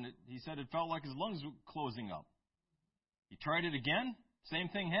puff, and he said it felt like his lungs were closing up. He tried it again. Same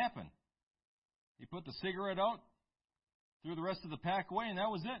thing happened. He put the cigarette out, threw the rest of the pack away, and that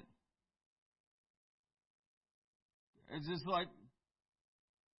was it. It's just like,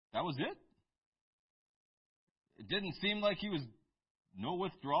 that was it. It didn't seem like he was, no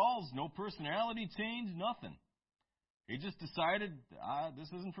withdrawals, no personality change, nothing. He just decided, this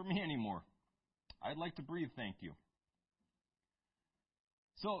isn't for me anymore. I'd like to breathe, thank you.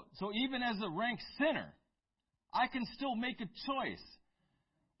 So even as a rank sinner, I can still make a choice.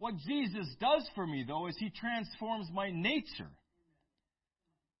 What Jesus does for me, though, is He transforms my nature.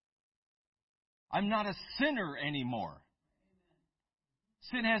 I'm not a sinner anymore.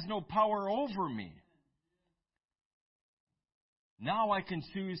 Sin has no power over me. Now I can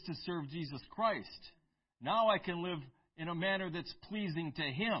choose to serve Jesus Christ. Now I can live in a manner that's pleasing to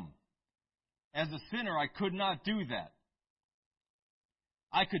Him. As a sinner, I could not do that.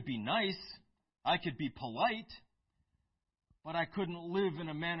 I could be nice, I could be polite, but I couldn't live in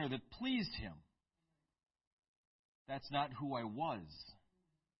a manner that pleased Him. That's not who I was.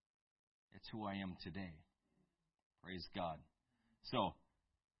 It's who I am today. Praise God. So,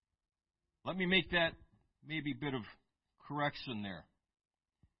 let me make that maybe bit of correction there.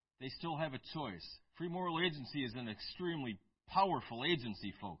 They still have a choice. Free Moral Agency is an extremely powerful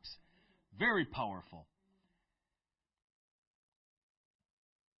agency, folks. Very powerful.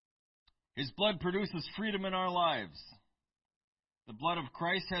 His blood produces freedom in our lives. The blood of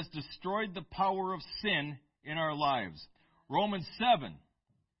Christ has destroyed the power of sin in our lives. Romans 7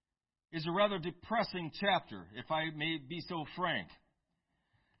 is a rather depressing chapter, if I may be so frank.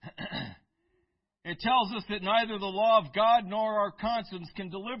 It tells us that neither the law of God nor our conscience can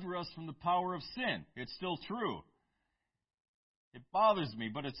deliver us from the power of sin. It's still true. It bothers me,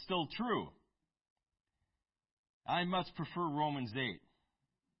 but it's still true. I much prefer Romans 8.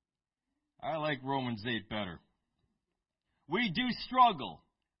 I like Romans 8 better. We do struggle.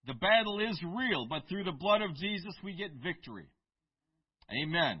 The battle is real, but through the blood of Jesus we get victory.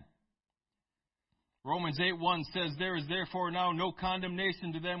 Amen. Romans 8:1 says, "There is therefore now no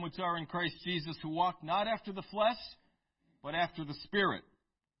condemnation to them which are in Christ Jesus, who walk not after the flesh, but after the Spirit."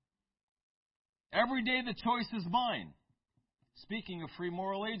 Every day the choice is mine. Speaking of free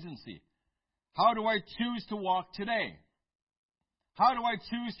moral agency, how do I choose to walk today? How do I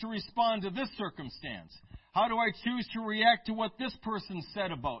choose to respond to this circumstance? How do I choose to react to what this person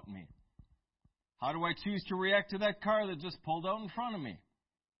said about me? How do I choose to react to that car that just pulled out in front of me?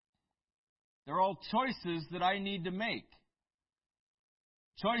 They're all choices that I need to make.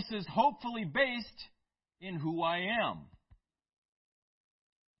 Choices hopefully based in who I am.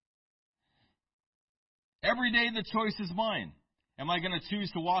 Every day the choice is mine. Am I going to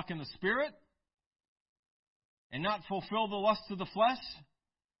choose to walk in the Spirit and not fulfill the lusts of the flesh?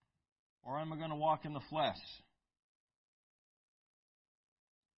 Or am I going to walk in the flesh?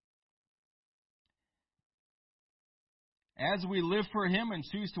 As we live for Him and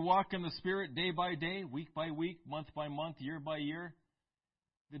choose to walk in the Spirit day by day, week by week, month by month, year by year,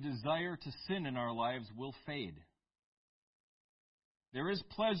 the desire to sin in our lives will fade. There is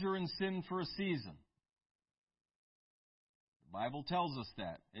pleasure in sin for a season. The Bible tells us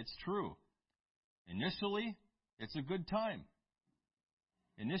that. It's true. Initially, it's a good time.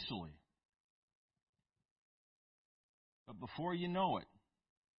 Initially. But before you know it,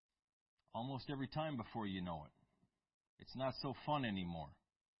 almost every time before you know it, it's not so fun anymore.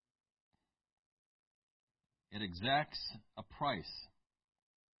 It exacts a price.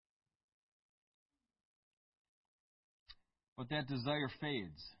 But that desire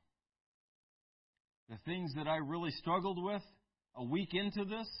fades. The things that I really struggled with a week into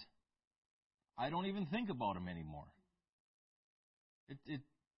this, I don't even think about them anymore.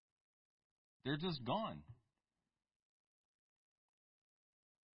 They're just gone.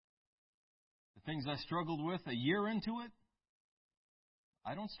 The things I struggled with a year into it,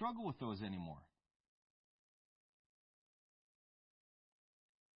 I don't struggle with those anymore.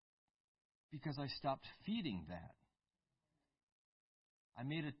 Because I stopped feeding that. I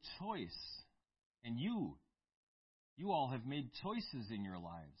made a choice. And you all have made choices in your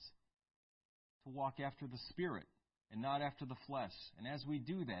lives to walk after the Spirit and not after the flesh. And as we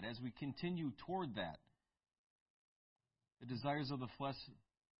do that, as we continue toward that, the desires of the flesh,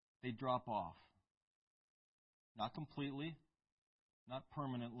 they drop off. Not completely, not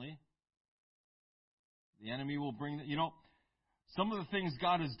permanently. The enemy will bring, some of the things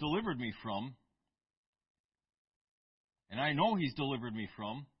God has delivered me from, and I know He's delivered me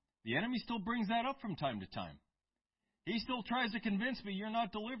from, the enemy still brings that up from time to time. He still tries to convince me you're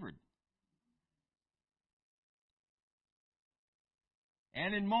not delivered.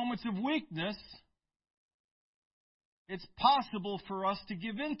 And in moments of weakness, it's possible for us to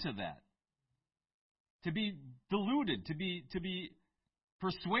give in to that. To be deluded, to be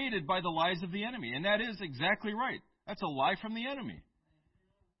persuaded by the lies of the enemy. And that is exactly right. That's a lie from the enemy.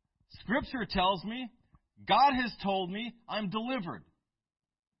 Scripture tells me, God has told me I'm delivered.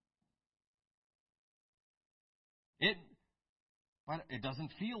 But it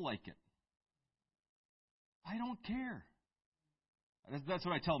doesn't feel like it. I don't care. That's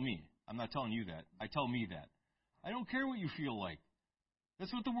what I tell me. I'm not telling you that. I tell me that. I don't care what you feel like.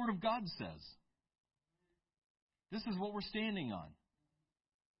 That's what the Word of God says. This is what we're standing on.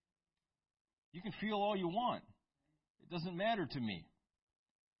 You can feel all you want. It doesn't matter to me.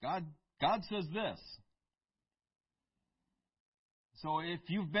 God says this. So if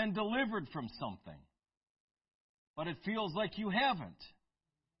you've been delivered from something, but it feels like you haven't,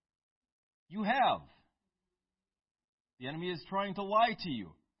 you have. The enemy is trying to lie to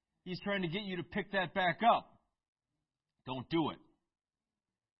you. He's trying to get you to pick that back up. Don't do it.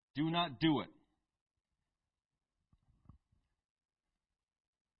 Do not do it.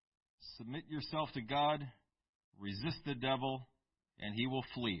 Submit yourself to God, resist the devil, and he will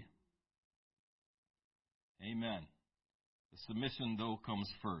flee. Amen. The submission, though, comes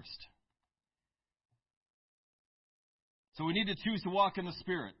first. So we need to choose to walk in the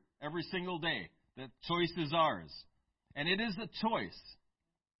Spirit every single day. That choice is ours. And it is a choice.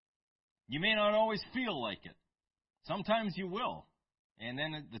 You may not always feel like it. Sometimes you will. And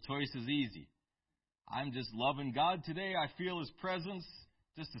then the choice is easy. I'm just loving God today. I feel His presence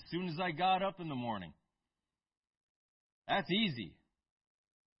just as soon as I got up in the morning. That's easy.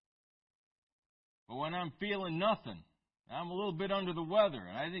 But when I'm feeling nothing, I'm a little bit under the weather,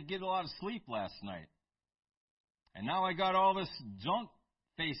 and I didn't get a lot of sleep last night. And now I got all this junk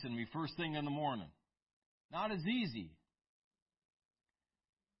facing me first thing in the morning. Not as easy.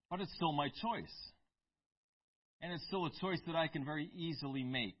 But it's still my choice. And it's still a choice that I can very easily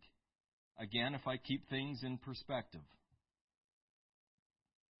make. Again, if I keep things in perspective.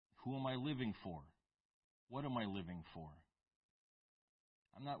 Who am I living for? What am I living for?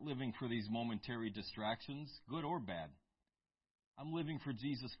 I'm not living for these momentary distractions, good or bad. I'm living for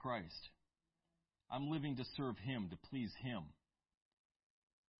Jesus Christ. I'm living to serve Him, to please Him.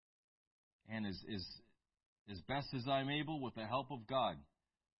 And as best as I'm able, with the help of God,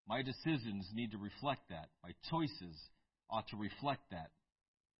 my decisions need to reflect that. My choices ought to reflect that.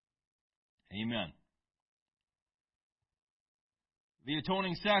 Amen. The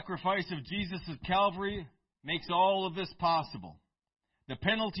atoning sacrifice of Jesus at Calvary makes all of this possible. The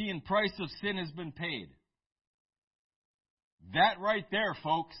penalty and price of sin has been paid. That right there,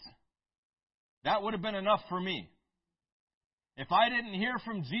 folks, that would have been enough for me. If I didn't hear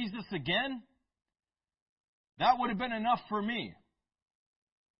from Jesus again, that would have been enough for me.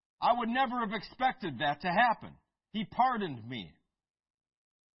 I would never have expected that to happen. He pardoned me.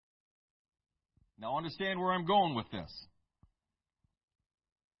 Now understand where I'm going with this.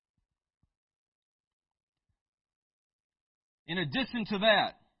 In addition to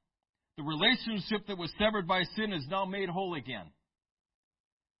that, the relationship that was severed by sin is now made whole again.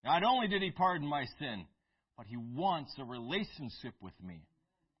 Not only did He pardon my sin, but He wants a relationship with me.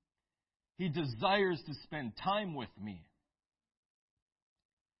 He desires to spend time with me.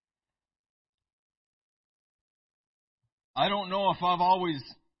 I don't know if I've always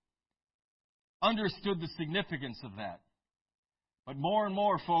understood the significance of that. But more and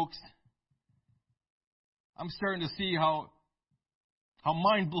more, folks, I'm starting to see how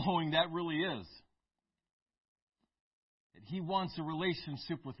mind-blowing that really is. That He wants a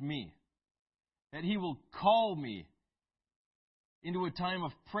relationship with me. That He will call me into a time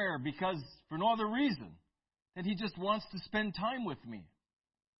of prayer because, for no other reason, that He just wants to spend time with me.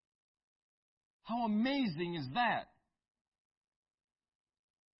 How amazing is that?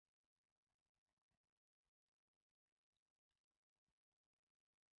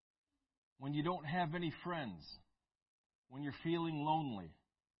 When you don't have any friends, when you're feeling lonely,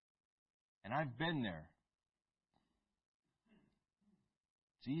 and I've been there,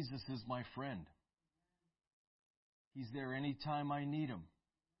 Jesus is my friend. He's there anytime I need Him.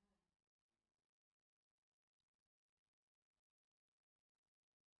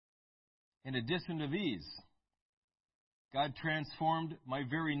 In addition to these, God transformed my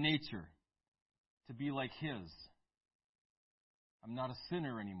very nature to be like His. I'm not a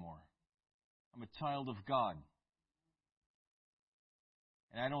sinner anymore. I'm a child of God.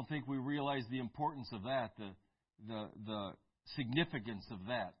 And I don't think we realize the importance of that, the significance of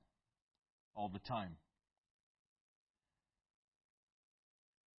that all the time.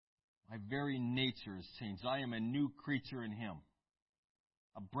 My very nature has changed. I am a new creature in Him.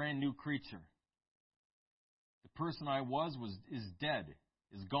 A brand new creature. The person I is dead,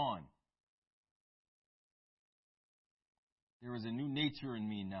 is gone. There is a new nature in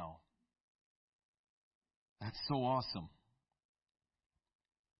me now. That's so awesome.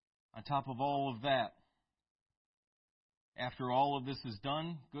 On top of all of that, after all of this is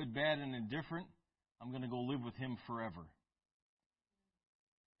done, good, bad, and indifferent, I'm going to go live with Him forever.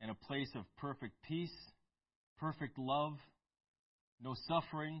 In a place of perfect peace, perfect love, no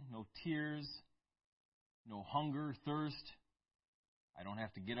suffering, no tears, no hunger, thirst. I don't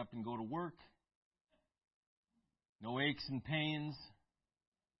have to get up and go to work. No aches and pains.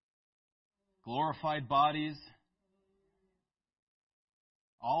 Glorified bodies.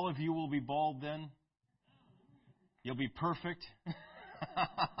 All of you will be bald then. You'll be perfect.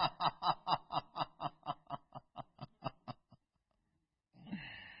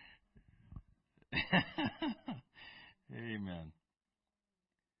 Amen.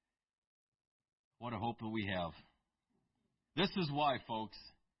 What a hope that we have. This is why, folks,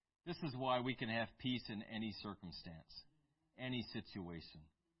 this is why we can have peace in any circumstance, any situation.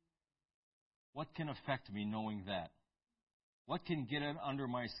 What can affect me knowing that? What can get it under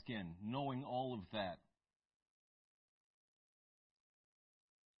my skin knowing all of that?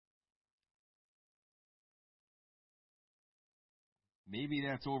 Maybe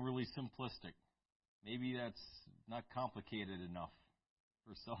that's overly simplistic. Maybe that's not complicated enough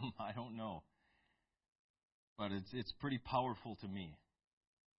for some. I don't know. But it's pretty powerful to me.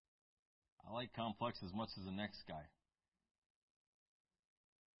 I like complex as much as the next guy.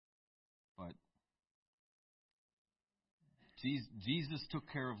 But Jesus took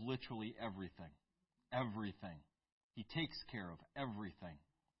care of literally everything. Everything. He takes care of everything.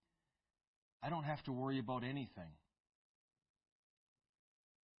 I don't have to worry about anything.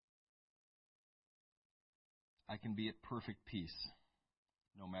 I can be at perfect peace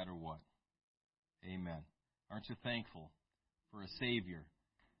no matter what. Amen. Aren't you thankful for a Savior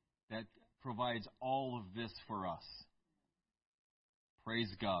that provides all of this for us? Praise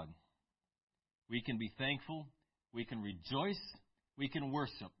God. We can be thankful. We can rejoice. We can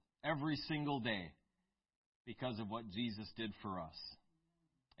worship every single day because of what Jesus did for us.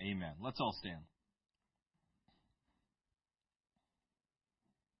 Amen. Let's all stand.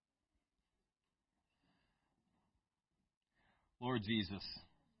 Lord Jesus,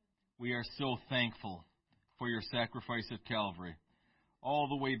 we are so thankful for your sacrifice at Calvary. All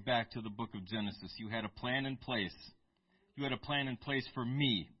the way back to the book of Genesis, you had a plan in place. You had a plan in place for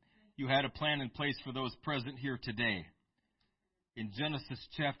me. You had a plan in place for those present here today. In Genesis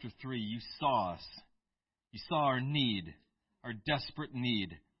chapter 3, you saw us. You saw our need, our desperate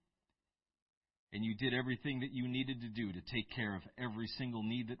need. And you did everything that you needed to do to take care of every single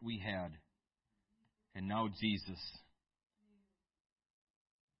need that we had. And now, Jesus,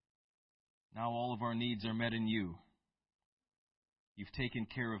 now all of our needs are met in you. You've taken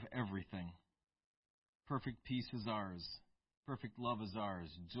care of everything. Perfect peace is ours. Perfect love is ours.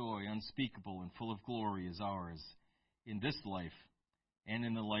 Joy unspeakable and full of glory is ours in this life and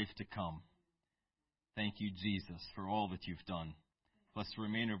in the life to come. Thank you, Jesus, for all that you've done. Bless the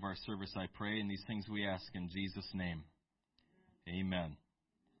remainder of our service, I pray, and these things we ask in Jesus' name. Amen.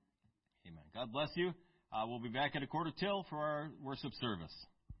 Amen. God bless you. We'll be back at 1:45 for our worship service.